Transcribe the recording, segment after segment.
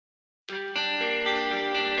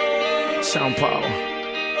São Paulo,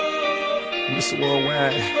 Mr.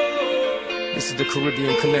 Worldwide. This is the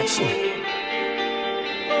Caribbean connection.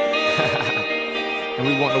 And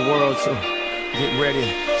we want the world to get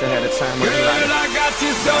ready to have the time of their life. Girl, I got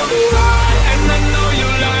you so high, and I know you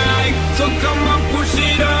like. So come on, push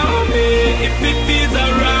it on me, if it feels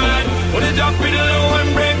alright. Wanna drop it low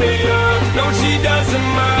and break me up. No, she doesn't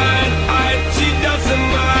mind. She doesn't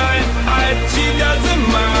mind. She doesn't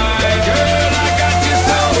mind. Girl, I got you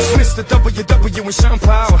so. It's Mr. WW in São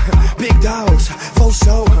Paulo. Big dogs, full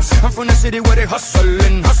show. I'm from the city where they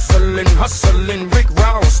hustling, hustling, hustling. Rick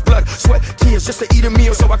Ross, blood, sweat, tears just to eat a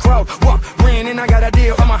meal. So I crowd, walk, ran, and I got a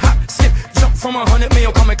deal. I'm a hop, skip, jump from 100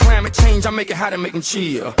 mil. Come and climate change, I make it hot and make them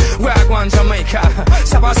chill. Where I go in Jamaica,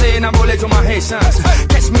 Sabase and I bullet to my Haitians.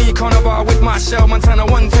 Catch me in Carnival with my shell, Montana,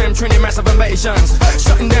 one time, Trinity, massive invasions.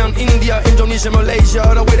 Shutting down India, Indonesia, Malaysia.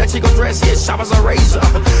 The way that Chico dress, yeah, shop as a razor.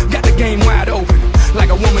 Got the game wide open, like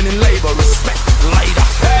a woman in labor. Respect later.